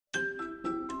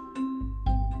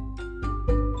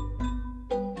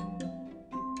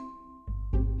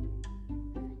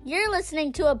You're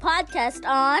listening to a podcast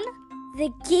on the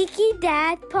Geeky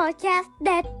Dad Podcast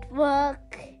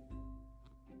Network.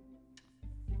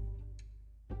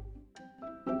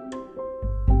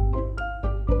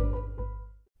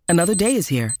 Another day is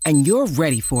here, and you're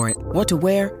ready for it. What to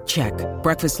wear? Check.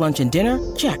 Breakfast, lunch, and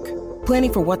dinner? Check.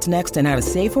 Planning for what's next and how to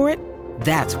save for it?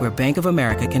 That's where Bank of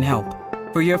America can help.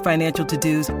 For your financial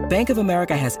to-dos, Bank of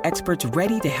America has experts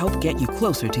ready to help get you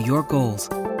closer to your goals.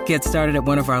 Get started at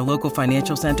one of our local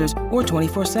financial centers or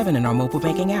 24/7 in our mobile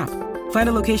banking app. Find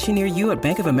a location near you at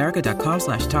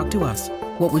bankofamerica.com/talktous.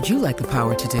 What would you like the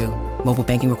power to do? Mobile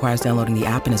banking requires downloading the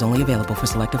app and is only available for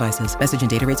select devices. Message and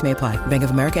data rates may apply. Bank of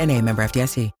America N.A., member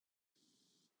FDIC.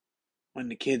 When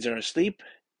the kids are asleep,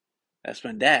 that's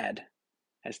when Dad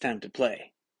has time to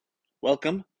play.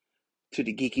 Welcome to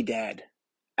the Geeky Dad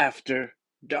After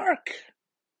Dark.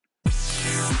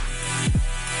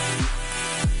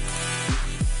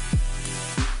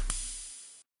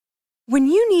 When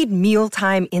you need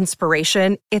mealtime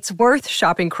inspiration, it's worth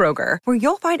shopping Kroger, where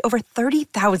you'll find over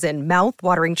 30,000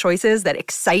 mouth-watering choices that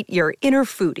excite your inner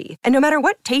foodie. And no matter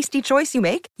what tasty choice you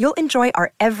make, you'll enjoy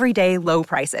our everyday low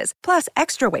prices, plus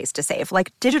extra ways to save,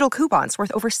 like digital coupons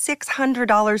worth over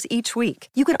 $600 each week.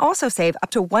 You can also save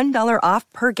up to $1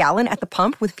 off per gallon at the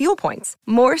pump with fuel points.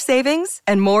 More savings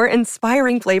and more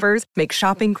inspiring flavors make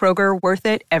shopping Kroger worth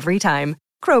it every time.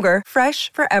 Kroger,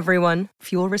 fresh for everyone.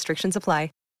 Fuel restrictions apply.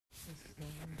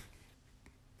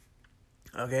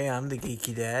 Okay, I'm the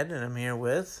Geeky Dad, and I'm here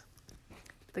with...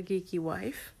 the geeky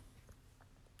wife.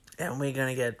 And we're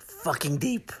gonna get fucking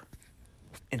deep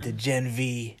into Gen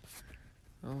V.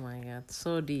 Oh my god,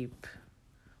 so deep.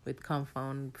 With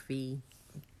compound V.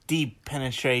 Deep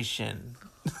penetration.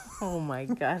 Oh my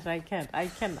gosh, I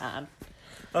cannot.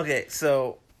 Okay,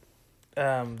 so...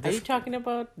 Are you talking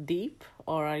about Deep,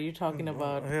 or are you talking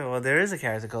about... Yeah, well, there is a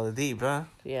character called the Deep, huh?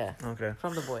 Yeah. Okay.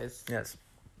 From The Boys. Yes.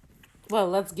 Well,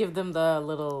 let's give them the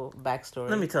little backstory.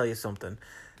 Let me tell you something.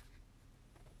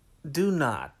 Do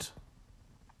not,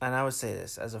 and I would say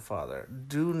this as a father,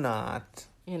 do not...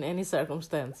 in any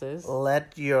circumstances.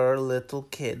 let your little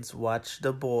kids watch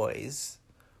The Boys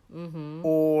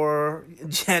or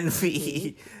Gen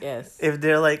V. Yes. If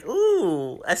they're like,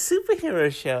 ooh, a superhero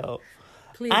show.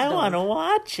 Please I don't. want to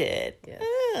watch it. Yes.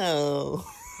 Oh.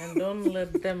 And don't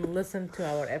let them listen to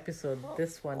our episode.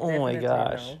 This one. Oh my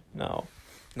definitely gosh. no.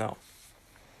 No.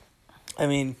 I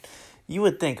mean, you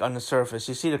would think on the surface,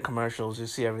 you see the commercials, you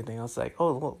see everything else, like,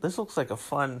 oh, well, this looks like a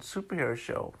fun superhero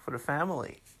show for the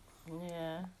family.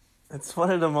 Yeah. It's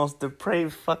one of the most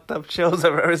depraved, fucked up shows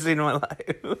I've ever seen in my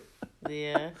life.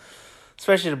 Yeah.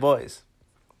 Especially The Boys.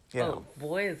 Yeah. Oh,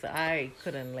 Boys, I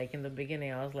couldn't, like, in the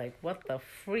beginning, I was like, what the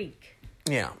freak?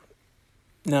 Yeah.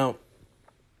 Now,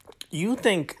 you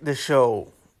think the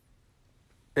show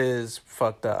is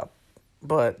fucked up,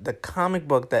 but the comic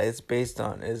book that it's based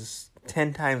on is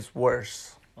 10 times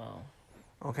worse. Wow.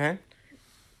 Okay?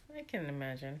 I can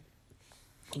imagine.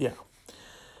 Yeah.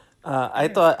 I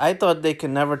thought they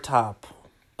could never top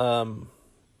the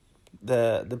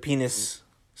penis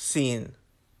scene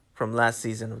from last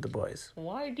season of The Boys.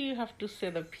 Why do you have to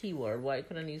say the P word? Why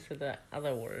couldn't you say the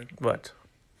other word? What?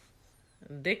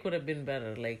 Dick would have been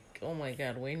better. Like, oh my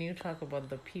god, when you talk about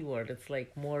the P word, it's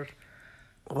like more...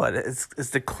 What? It's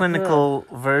the clinical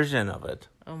version of it.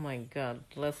 Oh my god,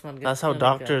 let's not get... That's how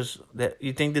clinical. doctors...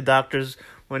 You think the doctors,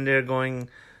 when they're going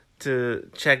to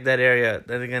check that area,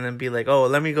 they're going to be like, oh,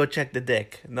 let me go check the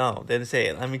dick. No, they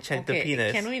say, let me check the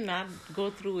penis. Can we not go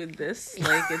through with this?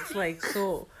 Like, it's like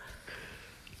so...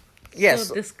 Yes.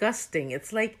 So disgusting.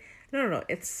 It's like... No.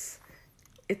 It's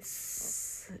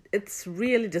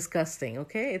really disgusting,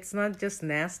 okay? It's not just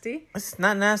nasty. It's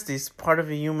not nasty. It's part of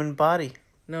a human body.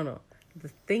 No. The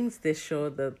things they show,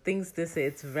 the things they say,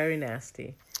 it's very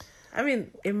nasty. I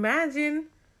mean, imagine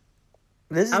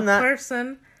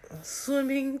person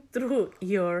swimming through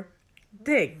your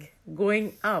dick,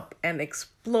 going up and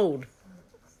explode.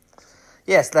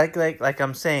 Yes, like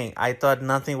I'm saying, I thought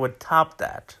nothing would top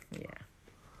that. Yeah.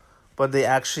 But they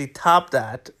actually topped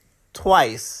that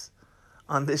twice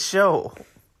on this show.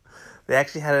 They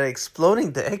actually had an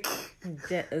exploding dick.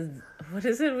 What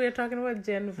is it we're talking about?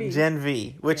 Gen V. Gen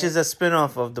V, which is a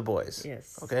spin-off of The Boys.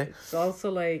 Yes. Okay. It's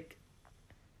also like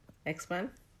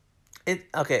X-Men.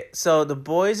 So The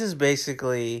Boys is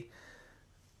basically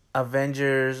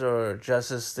Avengers or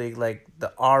Justice League, like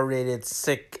the R-rated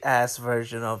sick-ass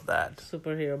version of that.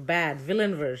 Superhero, bad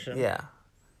villain version. Yeah.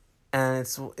 And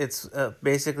it's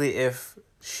basically if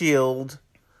S.H.I.E.L.D.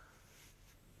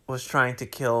 was trying to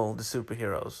kill the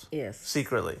superheroes. Yes.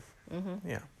 Secretly. Mm-hmm.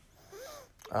 Yeah.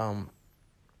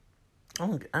 I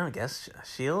don't guess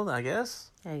S.H.I.E.L.D., I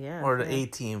guess? I guess. Or the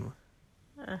A-Team.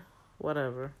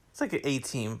 Whatever. It's like an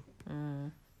A-team.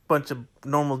 Bunch of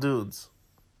normal dudes.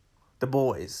 The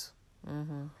boys.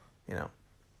 You know.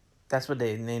 That's what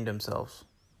they named themselves.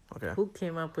 Okay. Who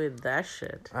came up with that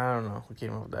shit? I don't know who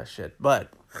came up with that shit.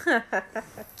 But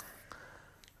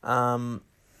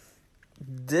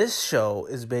this show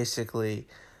is basically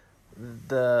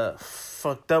the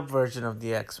fucked up version of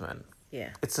the X-Men.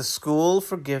 Yeah. It's a school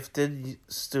for gifted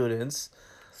students.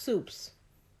 Soups.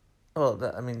 Well,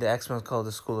 the X-Men is called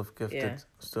the School of Gifted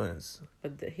Students.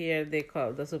 But here the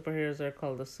superheroes are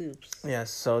called the Soups.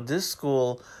 Yes, so this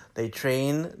school, they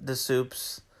train the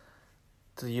Soups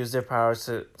to use their powers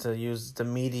to use the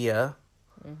media.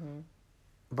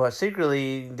 But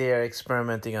secretly, they are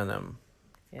experimenting on them.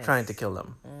 Yes. Trying to kill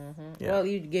them. Yeah. Well,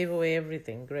 you gave away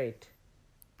everything. Great.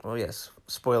 Oh, yes.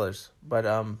 Spoilers. But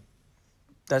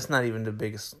that's not even the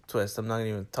biggest twist. I'm not going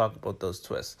to even talk about those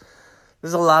twists.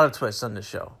 There's a lot of twists on the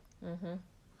show.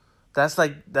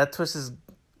 That twist is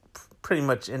pretty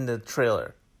much in the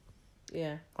trailer.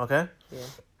 Yeah. Okay? Yeah.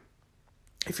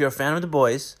 If you're a fan of The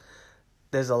Boys,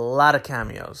 there's a lot of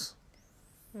cameos.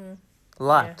 A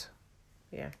lot.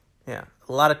 Yeah. Yeah.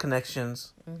 A lot of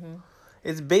connections.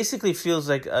 It basically feels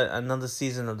like another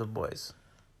season of The Boys.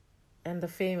 And the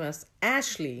famous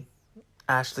Ashley.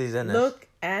 Ashley's in it. Look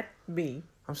at me.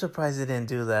 I'm surprised they didn't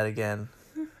do that again.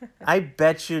 I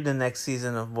bet you the next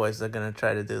season of Boys they're gonna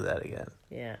try to do that again.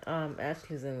 Yeah.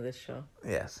 Ashley's in this show.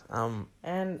 Yes.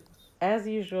 And as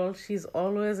usual, she's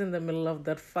always in the middle of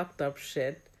that fucked up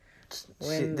shit.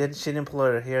 She didn't pull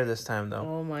her hair this time though.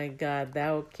 Oh my god,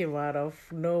 that came out of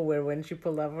nowhere when she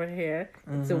pulled up her hair.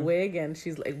 It's a wig and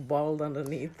she's like bald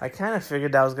underneath. I kind of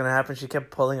figured that was gonna happen. She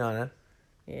kept pulling on it.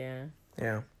 Yeah.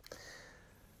 Yeah.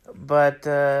 But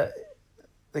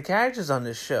the characters on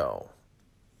this show,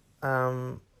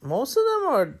 most of them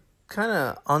are kind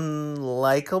of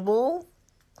unlikable.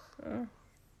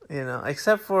 You know,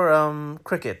 except for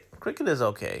Cricket. Cricket is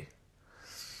okay.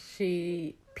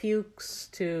 She pukes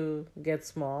to get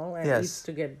small and Yes. eats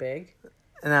to get big.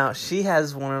 Now, she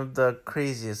has one of the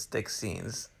craziest dick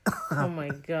scenes. Oh my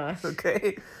gosh.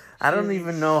 Okay? I don't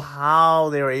even know how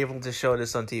they were able to show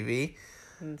this on TV.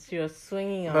 And she was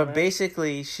swinging on But it.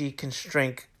 basically, she can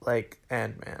shrink like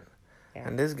Ant-Man. Yeah.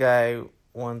 And this guy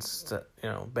wants to,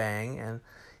 bang, and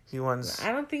he wants...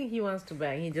 I don't think he wants to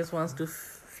bang. He just wants to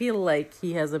feel like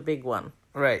he has a big one.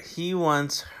 Right, he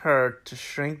wants her to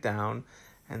shrink down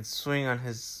and swing on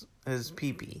his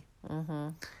pee-pee.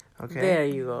 Okay? There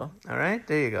you go. All right,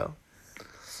 there you go.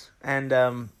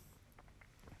 And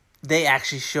they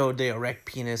actually showed the erect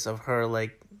penis of her,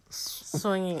 like,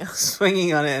 Swinging.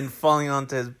 swinging on it and falling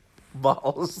onto his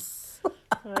balls.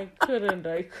 I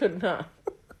could not.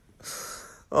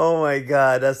 Oh my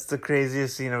god, that's the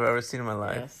craziest scene I've ever seen in my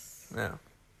life. Yes. Yeah.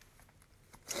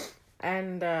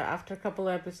 And after a couple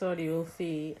of episodes, you'll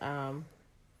see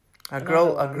A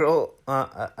girl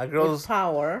with girl's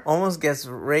power. almost gets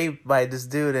raped by this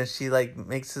dude, and she like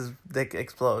makes his dick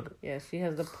explode. Yes, she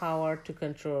has the power to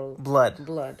control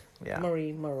Blood. Yeah.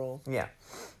 Marie Moreau. Yeah,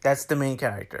 that's the main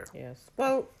character. Yes.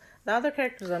 Well, the other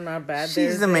characters are not bad.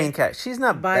 She's the main character. She's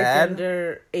not bad.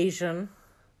 Bigender Asian.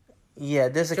 Yeah,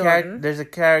 there's a Jordan. character. There's a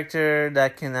character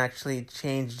that can actually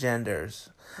change genders.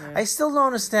 Yeah. I still don't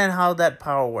understand how that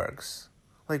power works.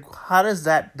 Like, how does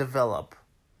that develop?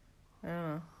 I don't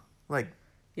know. Like,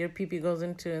 Your pee-pee goes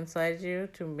inside you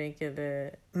to make it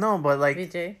a no, but like,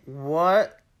 VJ.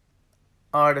 what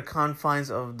are the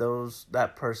confines of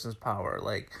that person's power?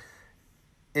 Like,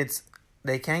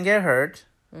 they can get hurt.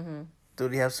 Mm-hmm. Do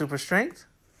they have super strength?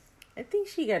 I think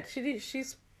he's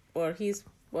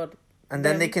And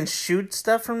then they can shoot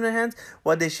stuff from their hands.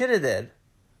 What they should have did,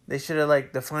 they should have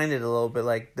like defined it a little bit.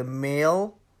 Like the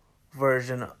male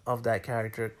version of that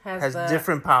character has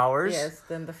different powers. Yes,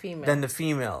 than the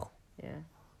female. Yeah.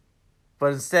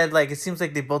 But instead, like it seems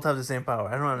like they both have the same power.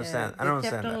 I don't understand. I don't They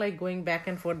kept understand on that. like going back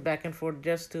and forth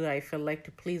just to, I felt like,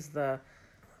 to please the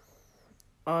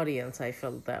audience. I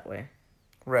felt that way.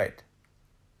 Right.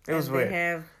 It was weird. They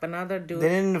have another dude. They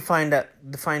didn't define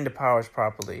the powers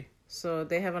properly. So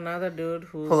they have another dude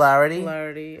who's...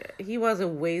 Polarity? He was a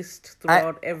waste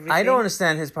throughout everything. I don't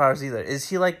understand his powers either. Is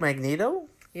he like Magneto?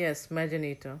 Yes,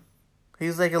 Magneto.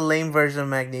 He's like a lame version of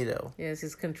Magneto. Yes, he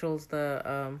controls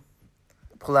the...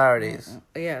 Polarities.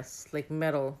 Yes, like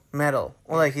metal. Metal.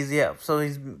 Well, like so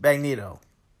he's Magneto.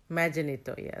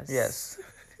 Magneto, yes. Yes.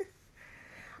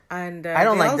 And I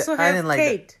don't they like also that. I have didn't like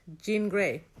Kate, Jean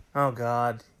Grey. Oh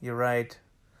God, you're right.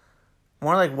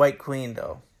 More like White Queen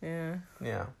though. Yeah.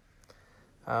 Yeah.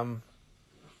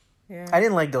 Yeah. I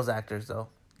didn't like those actors though.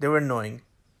 They were annoying.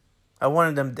 I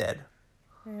wanted them dead.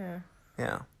 Yeah.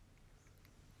 Yeah.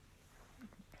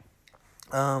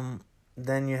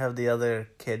 Then you have the other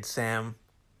kid, Sam.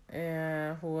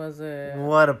 Yeah, who was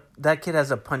a... That kid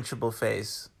has a punchable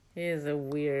face. He is a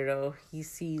weirdo. He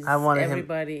sees I wanted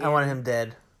everybody him. I wanted him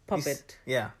dead. Puppet.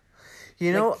 Yeah.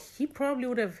 You know, he probably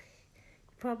would have...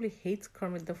 He probably hates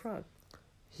Kermit the Frog.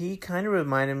 he kind of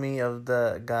reminded me of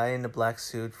the guy in the black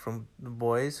suit from The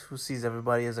Boys who sees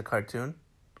everybody as a cartoon.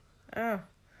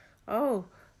 Oh,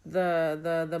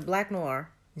 the Black Noir,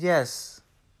 Yes.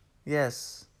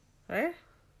 right?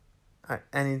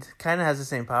 And he kind of has the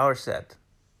same power set.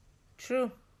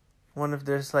 True. Wonder if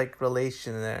there's like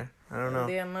relation there. I don't know.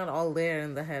 They are not all there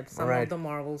in the head. Some Right. of the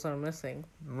marbles are missing.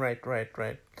 Right.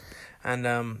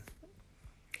 And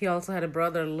He also had a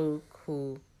brother, Luke,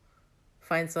 who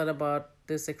finds out about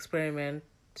this experiment.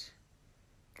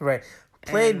 right,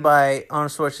 played by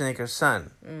Arnold Schwarzenegger's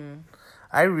son.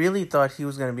 I really thought he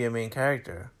was going to be a main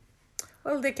character.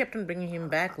 Well, they kept on bringing him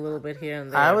back a little bit here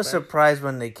and there. I was but, surprised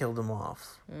when they killed him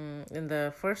off. in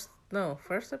the first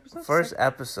episode? First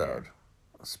episode.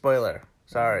 Spoiler.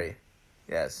 Sorry.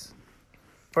 Yes.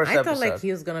 First I episode. thought like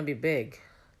he was gonna be big.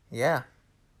 Yeah.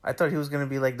 I thought he was going to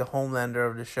be like the Homelander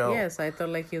of the show. Yes, I thought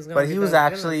like he was gonna But be he was the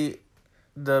actually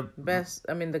the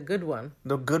the good one.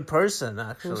 the good person, Who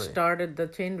actually. started the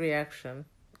chain reaction.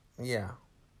 Yeah.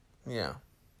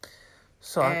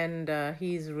 So And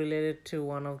he's related to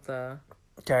one of the...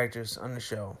 characters on the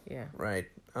show. Yeah. Right.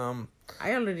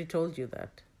 I already told you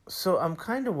that. So I'm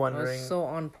kind of I wondering. was so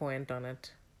on point on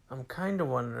it. I'm kind of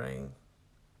wondering.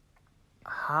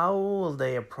 How will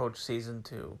they approach season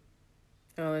 2?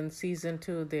 Well, in season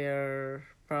 2, they're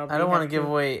probably... I don't want to have give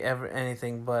away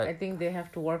anything, but I think they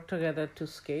have to work together to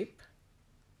escape.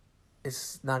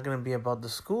 it's not going to be about the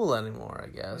school anymore, I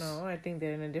guess. No, I think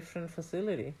they're in a different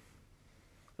facility.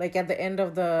 Like at the end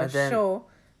of the And then- show,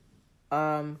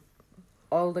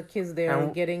 all the kids they are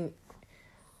And- getting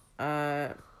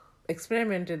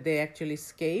experimented. They actually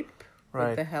escape Right.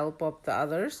 with the help of the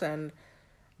others, and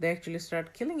they actually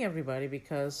start killing everybody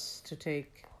because to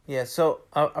take Yeah, so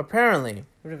apparently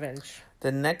revenge.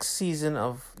 the next season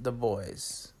of The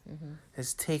Boys Mm-hmm.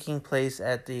 is taking place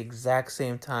at the exact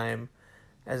same time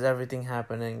as everything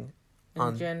happening In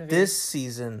on Gen V. this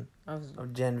season Of-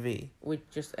 of Gen V. Which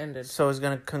just ended. So it's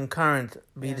going to concurrent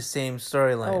be the same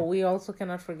storyline. Oh, we also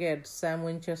cannot forget Sam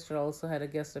Winchester also had a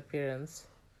guest appearance.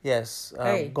 Yes.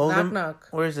 Hey, Golden. knock, knock.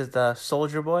 Where is it? The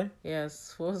Soldier Boy?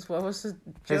 Yes, what was his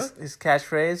joke? His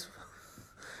catchphrase?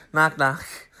 Knock, knock.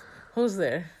 Who's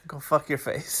there? Go fuck your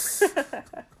face.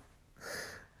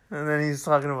 And then he's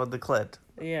talking about the clit.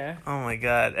 Yeah, Oh my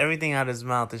god. Everything out of his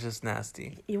mouth is just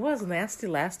nasty. he was nasty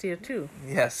last year too.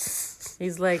 Yes.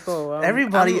 He's like, oh,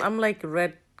 Everybody- I'm like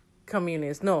red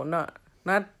communist. No, not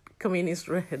communist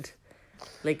red,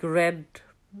 like red,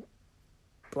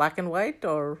 black and white,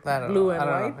 or I don't blue know. and I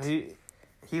don't white. know.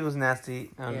 He was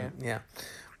nasty. Yeah. Yeah.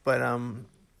 But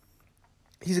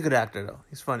he's a good actor though.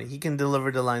 He's funny. He can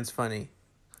deliver the lines funny.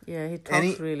 Yeah, he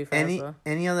talks really fast. though.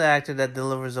 Any other actor that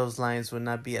delivers those lines would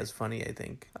not be as funny, I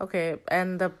think. Okay,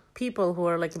 and the people who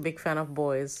are like a big fan of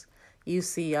boys, you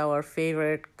see our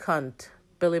favorite cunt,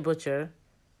 Billy Butcher,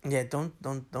 Yeah, don't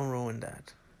ruin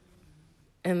that.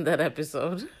 in that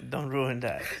episode. Don't ruin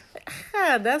that.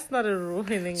 That's not a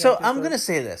ruining. So episode. I'm gonna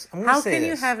say this. How can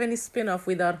you have any spin-off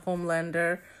without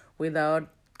Homelander, without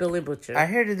Billy Butcher? I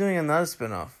heard they're doing another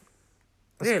spin-off.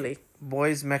 Really?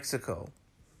 Boys Mexico.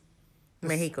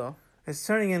 Mexico. It's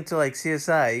turning into like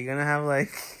CSI. You're gonna have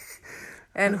like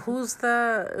And who's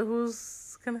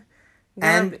gonna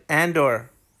and be- Andor.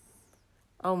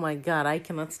 Oh my god, I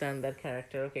cannot stand that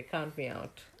character. Okay, count me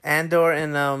out. Andor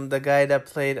and the guy that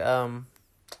played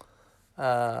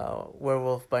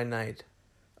Werewolf by Night.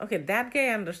 Okay, that guy I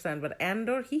understand, but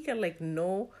Andor, he got like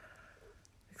no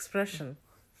expression.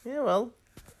 Yeah, well,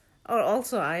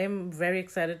 Also, I am very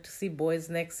excited to see Boys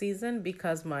next season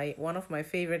because one of my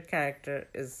favorite actor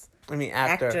is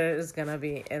gonna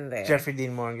be in there. Jeffrey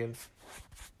Dean Morgan.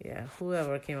 Yeah,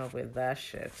 whoever came up with that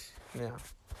shit. Yeah,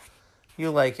 you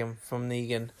like him from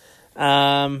Negan.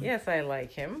 Yes, I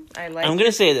like him. I'm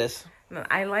gonna say this. No,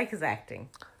 I like his acting.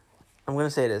 I'm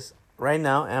gonna say this. Right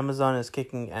now, Amazon is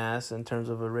kicking ass in terms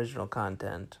of original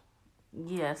content.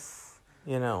 Yes.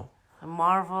 You know,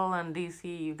 Marvel and DC,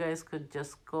 you guys could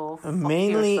just go fuck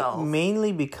mainly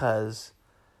yourself. because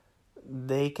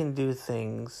they can do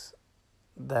things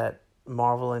that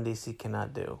Marvel and DC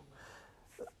cannot do.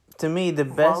 To me, the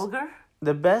Vulgar?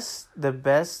 best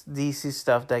DC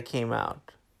stuff that came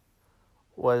out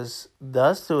was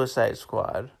the Suicide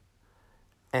Squad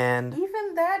and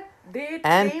Even that, they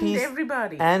and tamed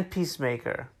everybody. and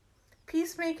Peacemaker.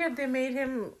 Peacemaker, they made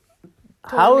him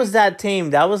How is that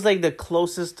tame? That was like the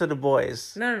closest to the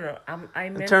boys. No. I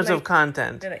meant in terms of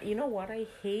content. You know what I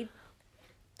hate?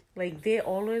 Like, they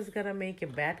always gotta make a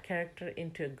bad character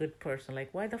into a good person. Like,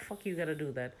 why the fuck you gotta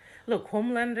do that? Look,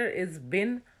 Homelander is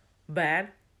been bad.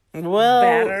 Well,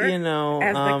 badder, you know,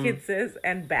 as the kid says,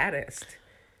 and baddest.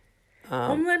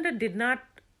 Homelander did not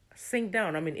sink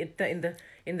down. I mean,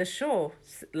 in the show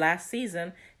last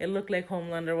season, it looked like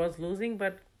Homelander was losing,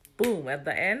 but boom, at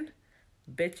the end,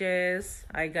 bitches,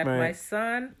 I got my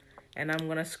son, and I'm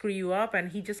gonna screw you up,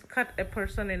 and he just cut a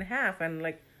person in half, and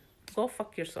like, go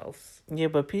fuck yourselves. Yeah,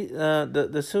 but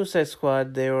the Suicide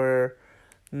Squad, they were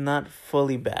not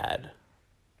fully bad.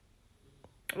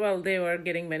 Well, they were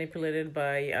getting manipulated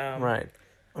by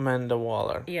Amanda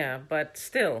Waller. Yeah, but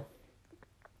still,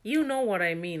 you know what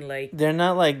I mean. Like, they're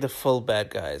not like the full bad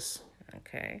guys.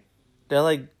 Okay. They're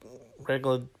like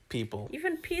regular people.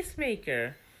 Even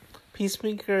Peacemaker.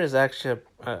 Peacemaker is actually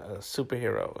a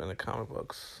superhero in the comic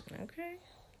books. Okay.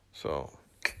 So,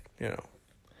 you know,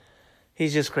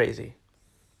 he's just crazy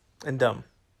and dumb.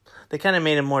 They kind of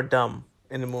made him more dumb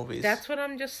in the movies. That's what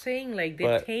I'm just saying. Like,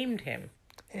 they tamed him.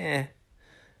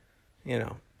 You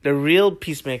know, the real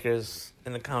Peacemakers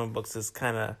in the comic books is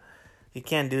kind of, you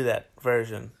can't do that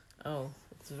version. Oh,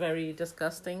 it's very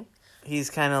disgusting.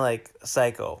 He's kind of like a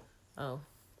psycho. Oh.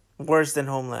 Worse than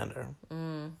Homelander.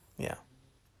 Yeah.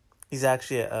 He's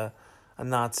actually a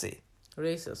Nazi.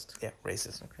 Racist. Yeah,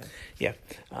 racist. Okay. Yeah.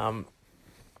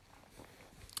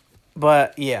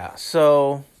 But yeah,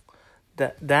 so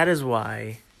that is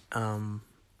why,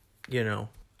 you know,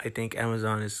 I think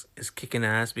Amazon is kicking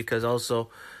ass, because also.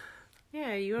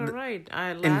 Yeah, you're right.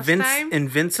 Last time,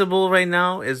 Invincible right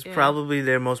now is probably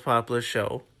their most popular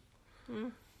show,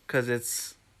 because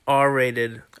it's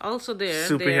R-rated. Also,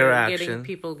 superhero action.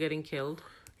 People getting killed.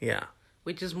 Yeah,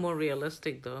 which is more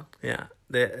realistic, though. Yeah,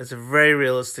 it's a very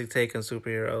realistic take on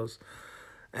superheroes,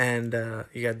 and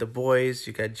you got The Boys,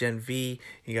 you got Gen V,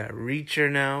 you got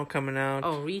Reacher now coming out.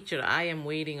 Oh, Reacher! I am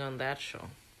waiting on that show.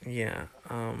 Yeah.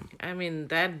 I mean,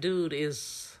 that dude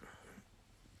is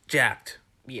jacked.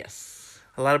 Yes.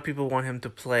 A lot of people want him to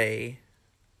play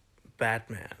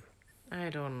Batman. I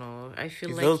don't know. I feel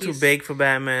he's like a little too big for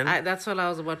Batman. That's what I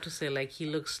was about to say. Like, he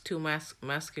looks too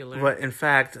muscular. But in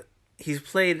fact, he's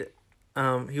played.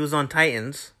 He was on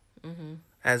Titans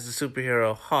as the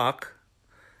superhero Hawk,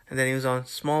 and then he was on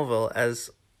Smallville as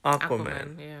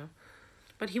Aquaman. Yeah,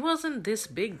 but he wasn't this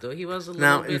big though. He was a little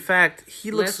now, bit in fact,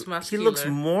 he looks muscular. He looks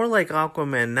more like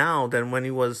Aquaman now than when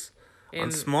he was on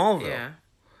Smallville. Yeah.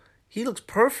 He looks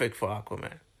perfect for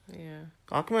Aquaman. Yeah.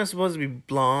 Aquaman's supposed to be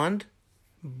blonde,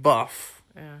 buff.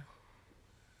 Yeah.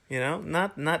 You know,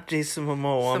 not Jason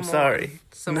Momoa. I'm sorry,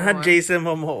 not Jason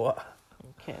Momoa.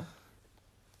 Okay.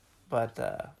 But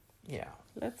yeah.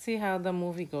 Let's see how the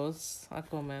movie goes,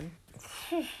 Aquaman.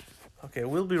 Okay,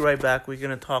 we'll be right back. We're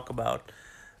gonna talk about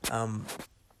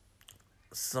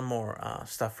some more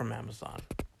stuff from Amazon.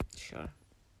 Sure.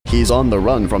 He's on the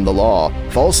run from the law,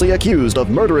 falsely accused of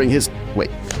murdering his... Wait.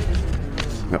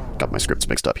 Oh, got my scripts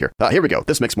mixed up here. Here we go.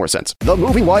 This makes more sense. The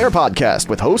Movie Wire Podcast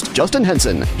with host Justin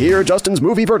Henson. Hear Justin's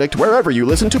movie verdict wherever you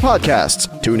listen to podcasts.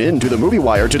 Tune in to The Movie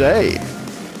Wire today.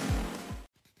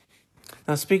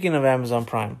 Now, speaking of Amazon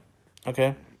Prime,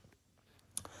 okay?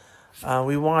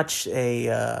 We watched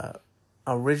a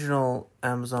original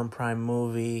Amazon Prime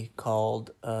movie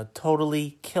called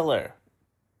Totally Killer.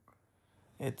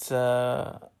 It's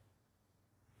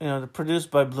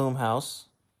produced by Blumhouse.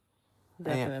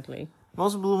 Definitely.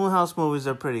 Most Blumhouse movies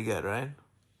are pretty good, right?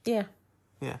 Yeah.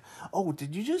 Yeah. Oh,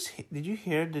 did you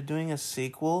hear they're doing a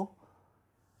sequel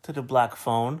to The Black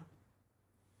Phone?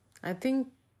 I think.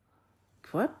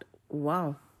 What?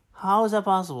 Wow. How is that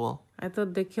possible? I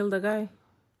thought they killed the guy.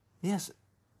 Yes,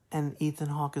 and Ethan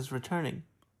Hawke is returning.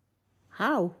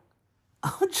 How?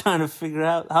 I'm trying to figure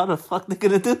out how the fuck they're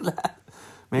gonna do that.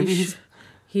 Maybe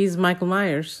he's Michael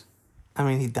Myers. I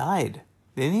mean, he died.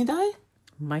 Didn't he die?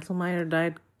 Michael Myers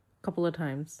died a couple of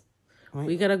times. Wait.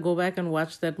 We gotta go back and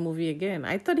watch that movie again.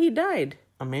 I thought he died.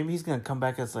 Or maybe he's gonna come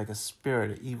back as like a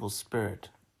spirit, an evil spirit.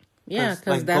 Yeah,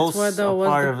 because that's what was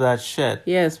part of that shit.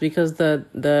 Yes, because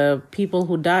the people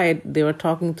who died, they were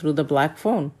talking through the black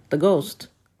phone, the ghost.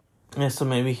 Yeah, so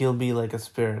maybe he'll be like a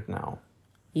spirit now.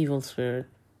 Evil spirit.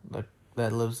 Like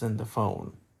that lives in the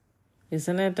phone.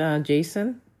 Isn't it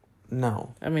Jason?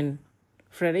 No. I mean,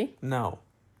 Freddy? No.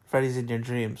 Freddy's in your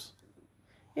dreams.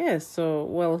 Yes, so,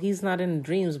 well, he's not in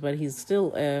dreams, but he's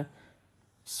still a...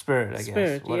 Spirit, I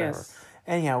guess. Whatever. Yes.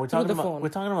 Anyhow, we're talking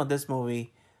about this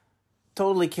movie,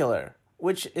 Totally Killer,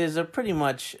 which is a pretty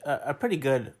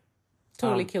good...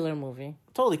 Totally killer movie.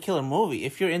 Totally killer movie.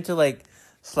 If you're into, like,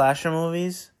 slasher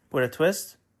movies with a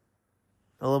twist,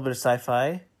 a little bit of sci-fi.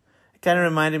 It kind of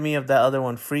reminded me of that other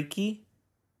one, Freaky.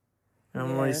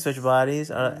 Remember where you Yes. switch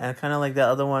bodies? And kind of like that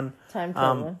other one, Time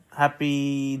travel.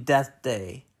 Happy Death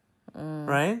Day,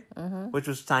 right? Which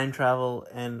was time travel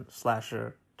and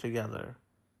slasher together.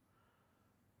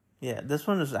 Yeah, this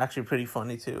one is actually pretty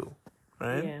funny too,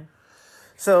 right? Yeah.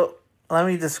 So let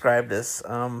me describe this.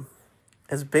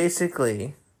 It's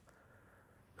basically,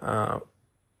 Back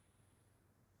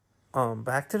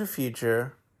to the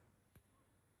Future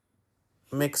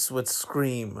mixed with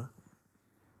Scream,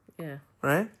 Yeah.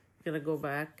 right? Gonna go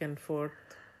back and forth.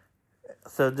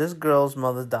 So this girl's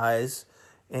mother dies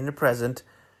in the present.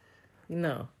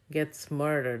 No, gets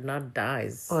murdered, not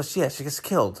dies. Oh, she gets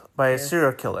killed by a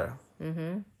serial killer.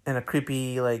 Mm-hmm. In a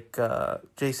creepy, like,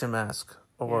 Jason mask.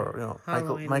 Or,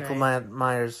 Halloween Michael night.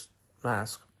 Myers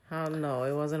mask. How no,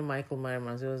 it wasn't Michael Myers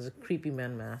mask. It was a creepy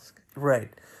man mask.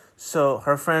 Right. So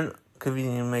her friend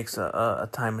conveniently makes a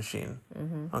time machine.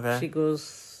 Mm-hmm. Okay? She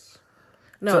goes.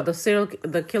 No, So-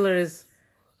 the killer is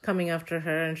coming after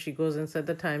her, and she goes inside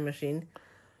the time machine,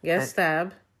 gets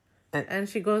stabbed, and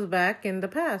she goes back in the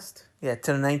past, Yeah,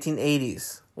 to the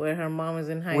 1980s. where her mom is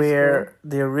in high Where school.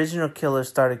 the original killer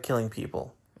started killing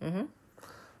people.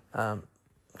 Mm-hmm.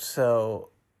 So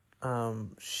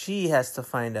she has to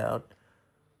find out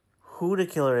who the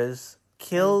killer is,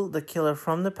 kill the killer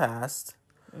from the past,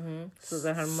 So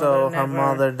that her mother so never. her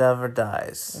mother never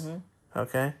dies.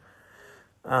 Okay?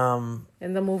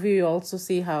 In the movie, you also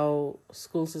see how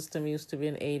school system used to be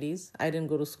in 80s. I didn't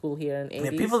go to school here in 80s.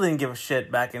 Yeah, people didn't give a shit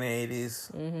back in the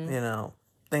 80s.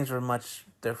 Things were much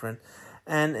different.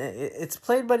 And it's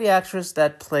played by the actress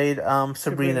that played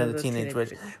Sabrina the Teenage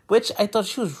Witch, which I thought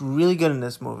she was really good in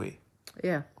this movie.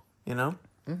 Yeah.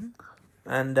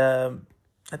 And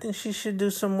I think she should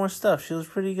do some more stuff. She was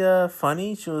pretty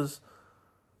funny. She was,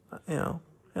 had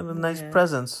a nice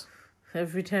presence.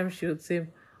 Every time she would say,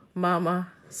 Mama,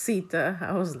 Sita,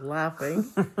 I was laughing.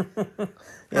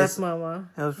 Yes. Not Mama.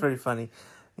 That was pretty funny.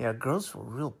 Yeah, girls were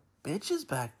real bitches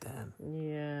back then.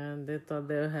 Yeah, they thought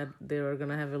they were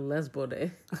gonna have a lesbo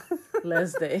day.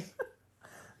 Les day.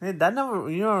 Hey, you never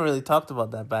really talked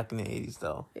about that back in the 80s,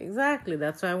 though. Exactly.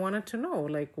 That's why I wanted to know.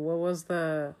 Like, what was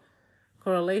the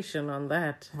correlation on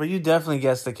that? But you definitely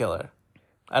guessed the killer.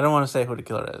 I don't want to say who the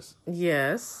killer is.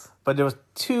 Yes. But there was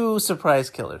 2 surprise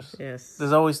killers. Yes.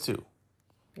 There's always 2.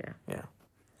 Yeah. Yeah.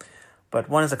 But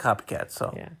one is a copycat,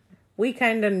 so. Yeah. We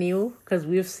kind of knew because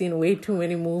we've seen way too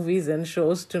many movies and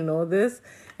shows to know this.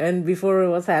 And before it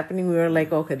was happening, we were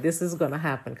like, okay, this is going to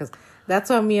happen. Because that's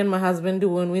what me and my husband do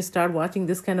when we start watching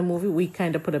this kind of movie. We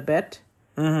kind of put a bet.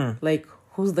 Mm-hmm. Like,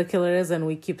 who's the killer is. And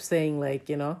we keep saying, like,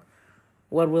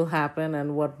 what will happen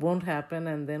and what won't happen.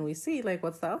 And then we see, like,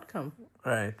 what's the outcome.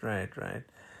 Right.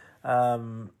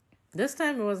 This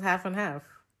time it was half and half.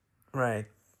 Right.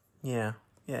 Yeah.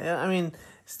 I mean,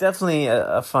 it's definitely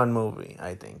a fun movie,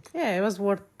 I think. Yeah, it was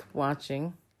worth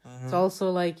watching. Mm-hmm. It's also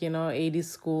like, 80s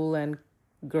school and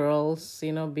girls,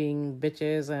 being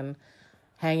bitches and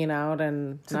hanging out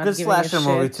and It's not a good giving a slasher shit.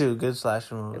 movie, too. Good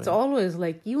slasher movie. It's always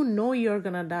like, you're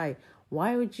gonna die.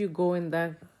 Why would you go in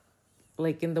that,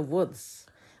 like, in the woods?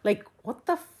 Like, what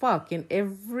the fuck? In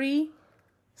every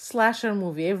slasher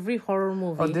movie, every horror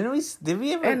movie. Oh, did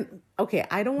we ever... And, okay,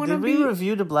 I don't want to Did be... we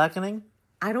review The Blackening?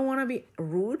 I don't want to be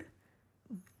rude.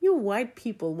 You white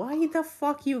people, why the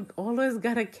fuck you always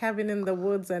got a cabin in the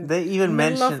woods and They even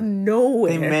middle of mentioned...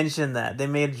 nowhere? They mentioned that. They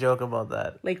made a joke about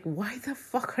that. Like, why the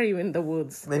fuck are you in the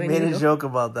woods? They when made you a know- joke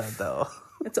about that, though.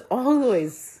 It's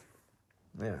always.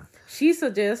 Yeah. She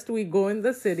suggests we go in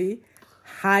the city,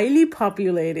 highly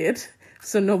populated,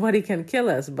 so nobody can kill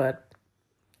us.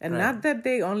 And not that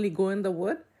they only go in the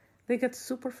wood, they get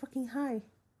super fucking high.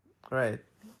 Right.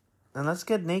 And let's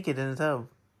get naked in the tub.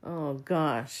 Oh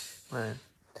gosh. Right.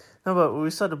 No, but we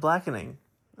saw The Blackening.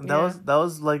 And Yeah. that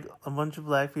was like a bunch of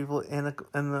black people in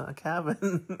a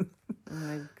cabin. Oh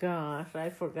my gosh, I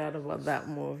forgot about that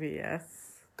movie. Yes.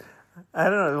 I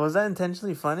don't know. Was that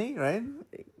intentionally funny? Right.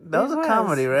 That was a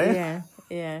comedy, right? Yeah.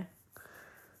 Yeah.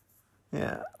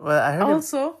 Yeah. Well, I heard.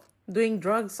 Also, doing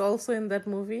drugs also in that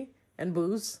movie and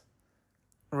booze.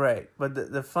 Right. But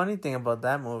the funny thing about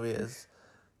that movie is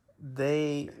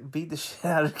they beat the shit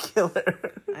out of the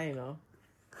killer. I know.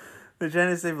 They're trying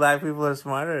to say black people are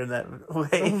smarter in that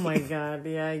way. Oh my god,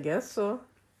 yeah, I guess so.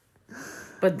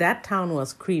 But that town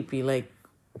was creepy. Like,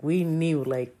 we knew,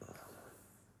 like...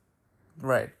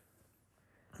 Right.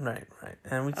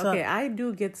 And we saw... Okay, I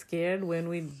do get scared when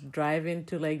we drive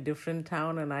into, like, different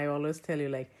town, and I always tell you,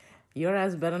 like, your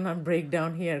ass better not break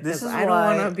down here. This Because is I don't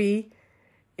why- want to be,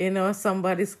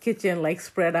 somebody's kitchen, like,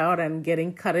 spread out and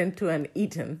getting cut into and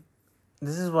eaten.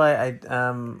 This is why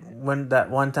when that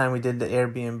one time we did the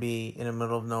Airbnb in the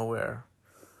middle of nowhere,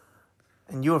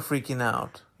 and you were freaking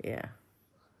out. Yeah.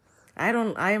 I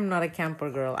am not a camper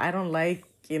girl. I don't like,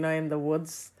 in the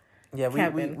woods. Yeah,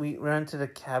 cabin. we ran to the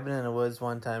cabin in the woods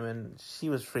one time, and she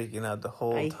was freaking out the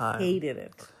whole time. I hated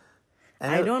it.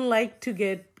 And I don't like to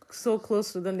get so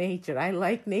close to the nature. I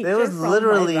like nature. It was from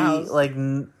literally my house. like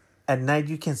at night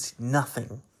you can see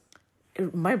nothing.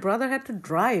 My brother had to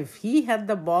drive. He had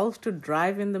the balls to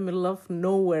drive in the middle of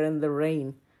nowhere in the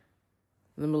rain,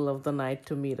 in the middle of the night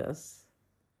to meet us.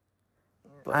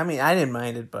 I mean, I didn't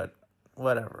mind it, but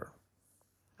whatever.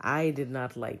 I did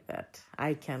not like that.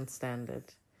 I can't stand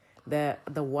it. The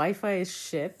Wi-Fi is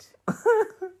shit.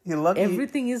 You're lucky.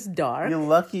 Everything is dark. You're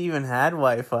lucky you even had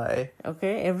Wi-Fi.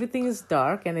 Okay, everything is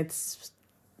dark and it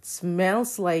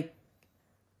smells like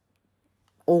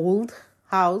old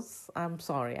house. I'm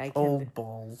sorry, I can't. Old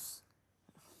balls.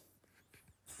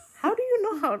 How do you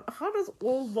know how does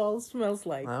old balls smells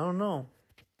like? I don't know.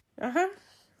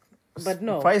 But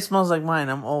no. If it smells like mine,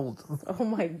 I'm old. Oh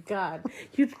my God,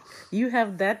 you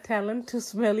have that talent to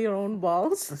smell your own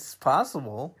balls? It's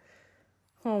possible.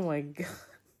 Oh my God.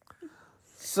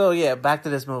 So yeah, back to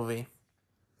this movie.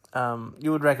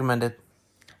 You would recommend it?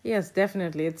 Yes,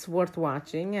 definitely. It's worth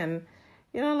watching. And,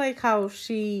 like how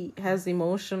she has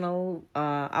emotional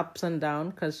ups and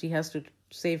downs because she has to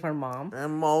save her mom.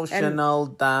 Emotional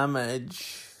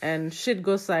damage. And shit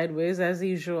goes sideways as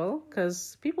usual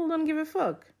because people don't give a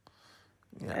fuck.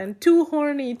 Yeah. And too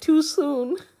horny, too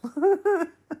soon.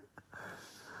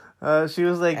 She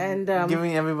was like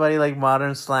giving everybody like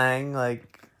modern slang, like,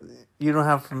 you don't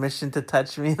have permission to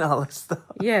touch me and all this stuff.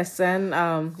 Yes, and,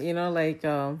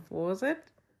 what was it?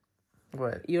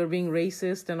 What? You're being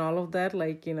racist and all of that,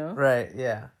 Right,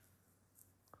 yeah.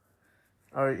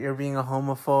 Or you're being a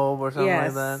homophobe or something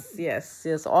like that. Yes,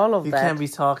 all of You that. can't be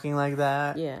talking like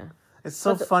that. Yeah. It's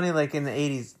so funny, like in the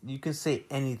 80s, you can say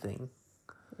anything.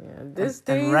 Yeah,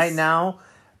 And right now,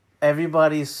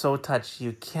 everybody is so touched.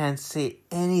 You can't say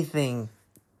anything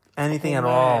at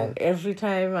all. Every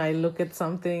time I look at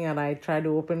something and I try to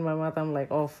open my mouth, I'm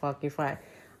like, oh fuck, if I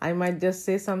might just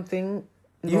say something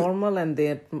normal and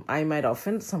that I might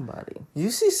offend somebody. You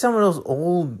see some of those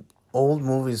old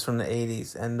movies from the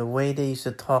 80s and the way they used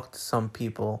to talk to some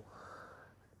people,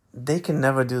 they can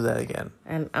never do that again.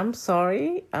 And I'm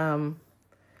sorry, I don't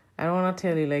want to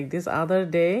tell you, like this other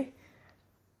day,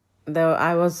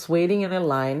 I was waiting in a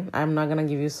line. I'm not going to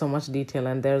give you so much detail,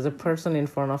 and there's a person in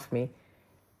front of me.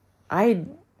 That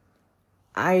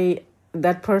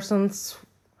person's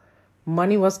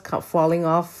money was falling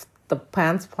off the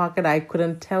pants pocket. I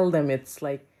couldn't tell them. It's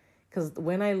like, because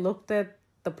when I looked at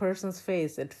the person's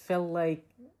face, it felt like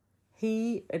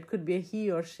it could be a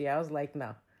he or she. I was like,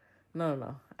 no.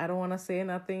 I don't want to say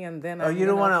nothing. And then you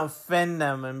don't want to offend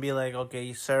them and be like,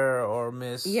 okay, sir or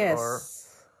miss. Yes.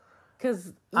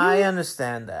 Because I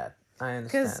understand that.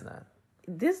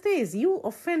 These days, you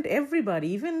offend everybody.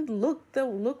 Even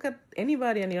look at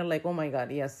anybody, and you're like, "Oh my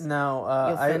God, yes." Now,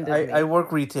 I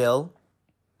work retail.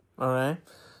 All right,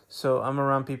 so I'm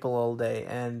around people all day,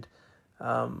 and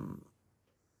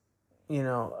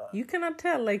you cannot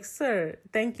tell, like, "Sir,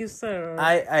 thank you, sir."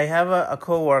 I have a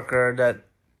coworker that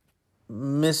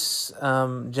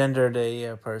misgendered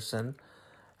a person,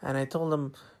 and I told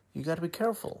him, "You got to be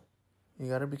careful. You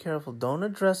got to be careful. Don't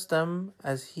address them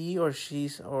as he or she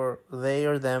or they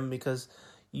or them, because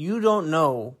you don't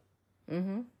know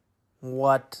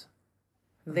what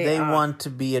they want to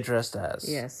be addressed as."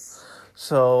 Yes.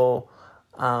 So,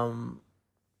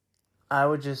 I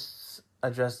would just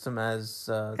address them as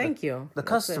thank you. The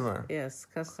customer. Yes,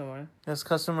 customer. Yes,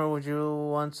 customer. Would you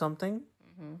want something?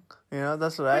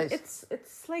 That's right.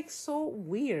 It's like so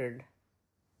weird.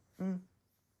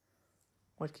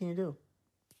 What can you do?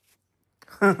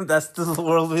 That's the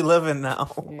world we live in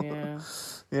now.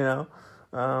 Yeah.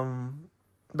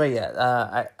 But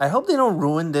yeah, I hope they don't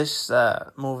ruin this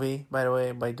movie, by the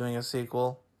way, by doing a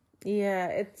sequel. Yeah,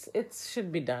 it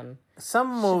should be done.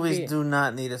 Some movies do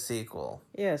not need a sequel.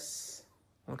 Yes.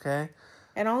 Okay?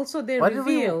 And also they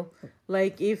reveal,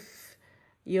 like, if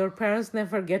your parents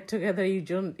never get together, you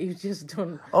just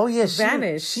don't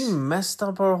vanish. She messed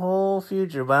up her whole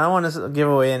future, but I don't want to give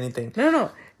away anything.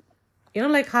 No.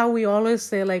 Like how we always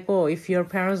say, like, oh, if your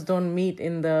parents don't meet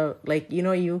in the, like,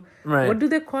 Right. What do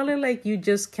they call it? Like, you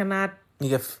just cannot... You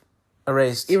get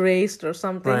erased or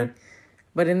something. Right.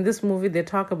 But in this movie, they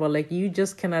talk about, like, you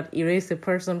just cannot erase a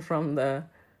person from the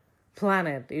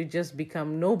planet. You just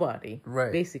become nobody,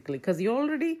 right? Basically. Because you're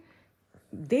already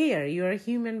there. You're a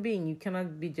human being. You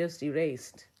cannot be just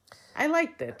erased. I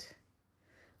liked it.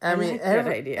 I mean, like that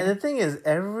idea. And the thing is,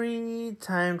 every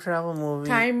time travel movie,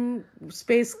 Time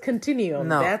space continuum.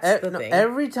 That's the thing.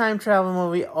 every time travel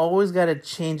movie always got to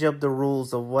change up the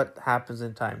rules of what happens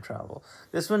in time travel.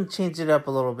 This one changed it up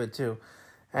a little bit too,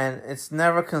 and it's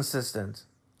never consistent.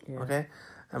 Yeah. Okay,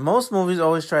 and most movies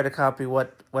always try to copy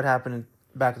what happened in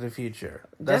Back to the Future.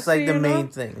 That's Just like so the you main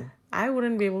know, thing. I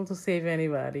wouldn't be able to save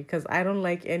anybody because I don't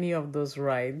like any of those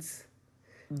rides.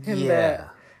 And Yeah.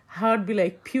 how it'd be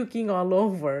like puking all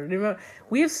over. Remember,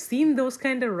 we have seen those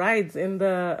kind of rides in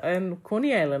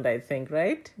Coney Island, I think,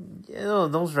 right? Yeah, no,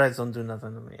 those rides don't do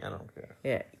nothing to me. I don't care.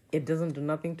 Yeah, it doesn't do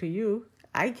nothing to you.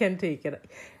 I can take it.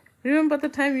 Remember the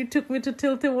time you took me to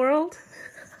Tilted World?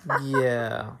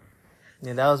 Yeah,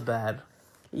 that was bad.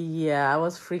 Yeah, I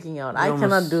was freaking out. I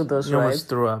cannot do those you rides. almost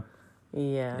threw up.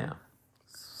 Yeah,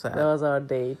 Sad. that was our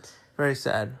date. Very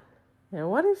sad. And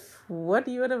what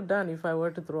you would have done if I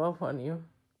were to throw up on you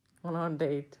on our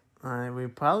date? We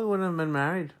probably wouldn't have been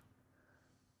married.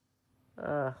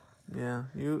 Ugh. Yeah,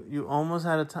 you almost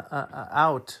had a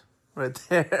out right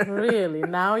there. Really?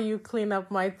 Now you clean up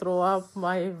my throw up,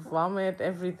 my vomit,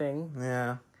 everything.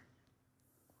 Yeah.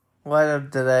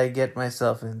 What did I get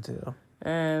myself into?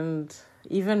 And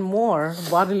even more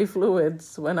bodily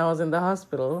fluids when I was in the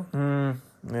hospital.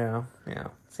 Yeah.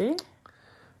 See?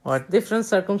 What Different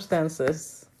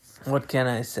circumstances. What can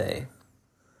I say?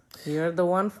 You're the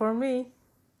one for me.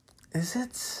 Is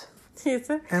it? It's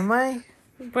a- Am I?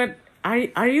 But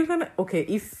are you gonna... Okay,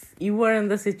 if you were in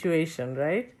the situation,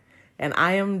 right? And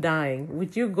I am dying,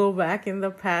 would you go back in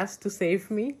the past to save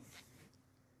me?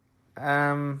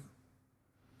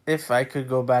 If I could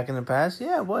go back in the past,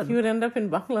 yeah, I would. You would end up in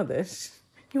Bangladesh.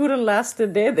 You wouldn't last a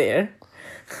day there.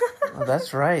 Oh,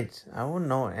 that's right. I wouldn't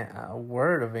know a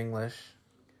word of English.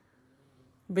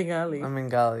 Bengali. I'm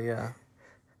Bengali, yeah.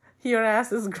 Your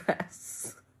ass is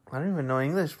grass. I don't even know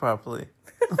English properly.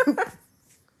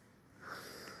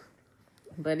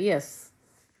 But yes,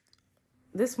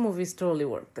 this movie is totally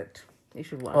worth it. You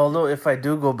should watch Although, if I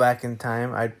do go back in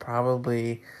time, I'd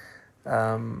probably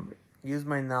use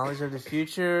my knowledge of the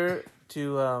future to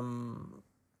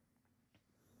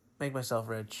make myself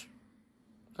rich.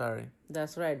 Sorry. it.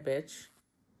 That's right, bitch.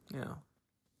 Yeah.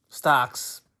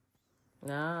 Stocks.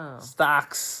 Ah,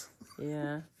 Stocks.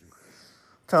 yeah.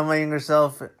 Tell my younger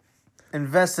self,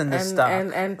 invest in this stock.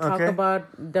 And talk okay?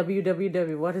 about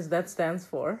WWW. What does that stands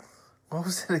for? What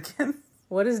was it again?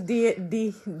 What is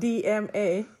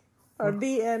DMA or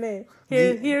DNA?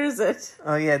 Here is it.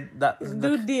 Oh, yeah.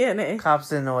 Do DNA. Cops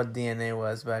didn't know what DNA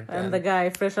was back then. And the guy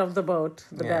fresh off the boat,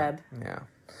 the dad. Yeah.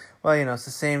 Well, it's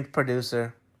the same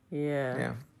producer. Yeah.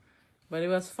 Yeah. But it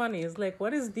was funny. It's like,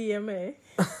 what is DMA?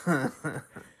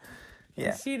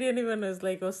 Yeah. She didn't even know. It's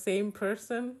like a same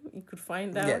person. You could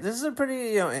find out. Yeah, this is a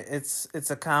pretty,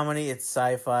 it's a comedy, it's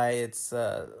sci-fi, it's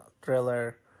a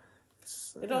thriller.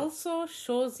 It also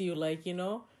shows you, like,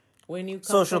 when you come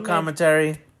Social from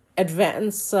commentary.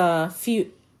 advance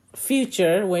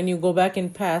future, when you go back in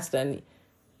past and,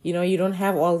 you don't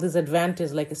have all this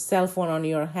advantage, like a cell phone on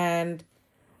your hand,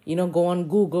 go on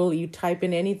Google, you type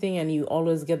in anything and you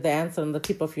always get the answer on the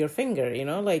tip of your finger,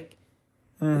 like,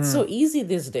 it's so easy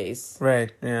these days.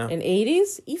 Right, yeah. In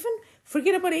 80s, even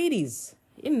forget about 80s.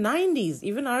 In 90s,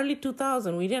 even early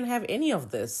 2000, we didn't have any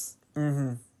of this.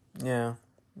 Yeah.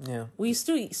 We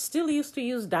still used to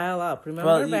use dial-up.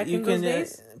 Remember back in those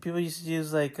days? People used to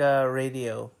use like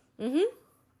radio.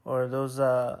 Or those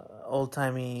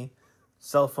old-timey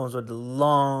cell phones with the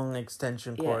long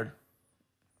extension cord.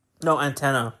 No,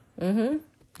 antenna.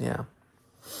 Yeah.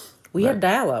 We had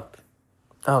dial-up.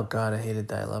 Oh, God, I hated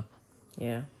dial-up.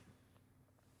 Yeah.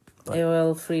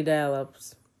 AOL free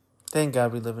dial-ups. Thank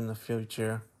God we live in the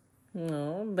future.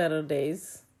 No, better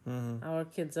days. Our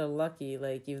kids are lucky.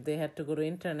 Like, if they had to go to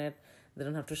internet, they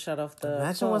don't have to shut off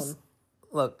the phone.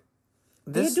 Look,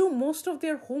 They do most of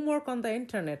their homework on the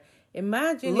internet.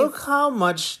 Imagine Look how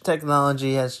much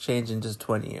technology has changed in just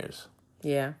 20 years.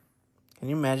 Yeah. Can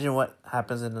you imagine what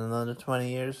happens in another 20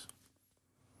 years?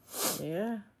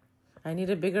 Yeah. I need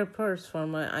a bigger purse for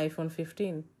my iPhone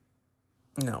 15.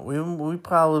 No, we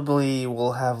probably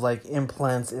will have like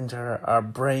implants into our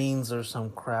brains or some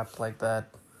crap like that.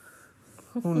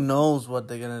 Who knows what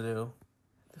they're gonna do?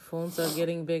 The phones are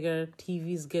getting bigger.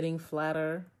 TV's getting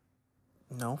flatter.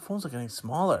 No, phones are getting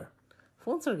smaller.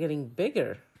 Phones are getting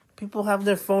bigger. People have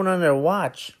their phone on their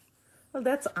watch. Well,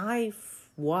 that's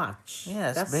iWatch. Yeah,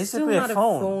 it's that's basically still a not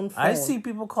phone. I phone. see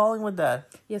people calling with that.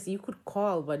 Yes, you could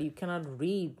call, but you cannot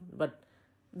read. But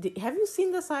have you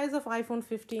seen the size of iPhone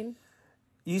 15?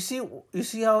 You see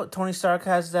how Tony Stark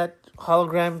has that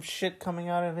hologram shit coming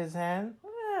out of his hand?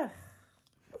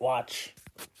 Watch.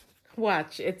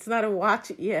 Watch. It's not a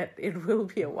watch yet. It will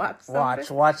be a watch. Someday.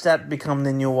 Watch that become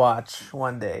the new watch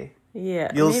one day.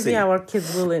 Yeah, You'll maybe see. our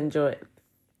kids will enjoy it.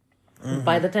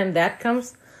 By the time that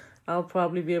comes, I'll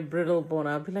probably be a brittle bone.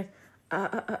 I'll be like,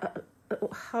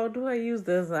 how do I use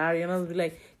this? Ariana's be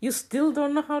like, you still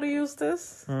don't know how to use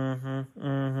this?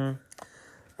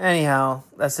 Anyhow,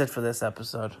 that's it for this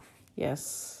episode.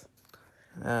 Yes.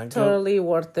 Go- Totally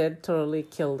worth it. Totally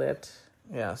killed it.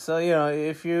 Yeah, so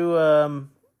if you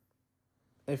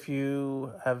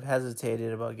have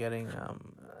hesitated about getting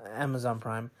Amazon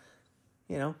Prime,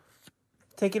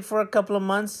 take it for a couple of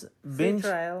months, binge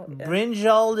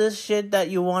all this shit that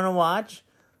you want to watch.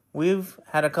 We've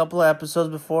had a couple of episodes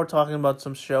before talking about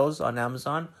some shows on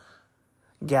Amazon.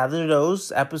 Gather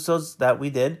those episodes that we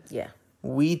did. Yeah.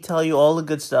 We tell you all the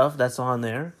good stuff that's on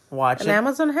there. Watch And it.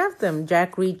 Amazon have them.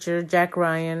 Jack Reacher, Jack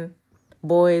Ryan,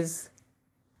 Boys,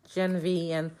 Gen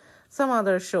V, and some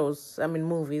other shows. I mean,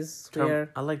 movies.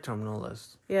 I like Terminal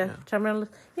List. Terminal.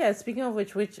 Yeah, speaking of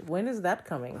which, when is that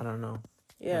coming? I don't know.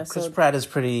 Yeah, Chris so Pratt is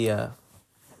pretty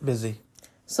busy.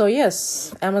 So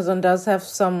yes, Amazon does have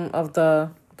some of the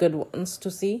good ones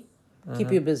to see.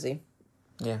 Keep you busy.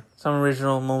 Yeah, some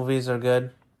original movies are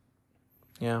good.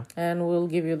 Yeah. And we'll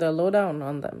give you the lowdown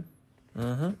on them.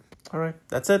 All right,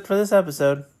 that's it for this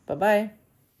episode. Bye-bye.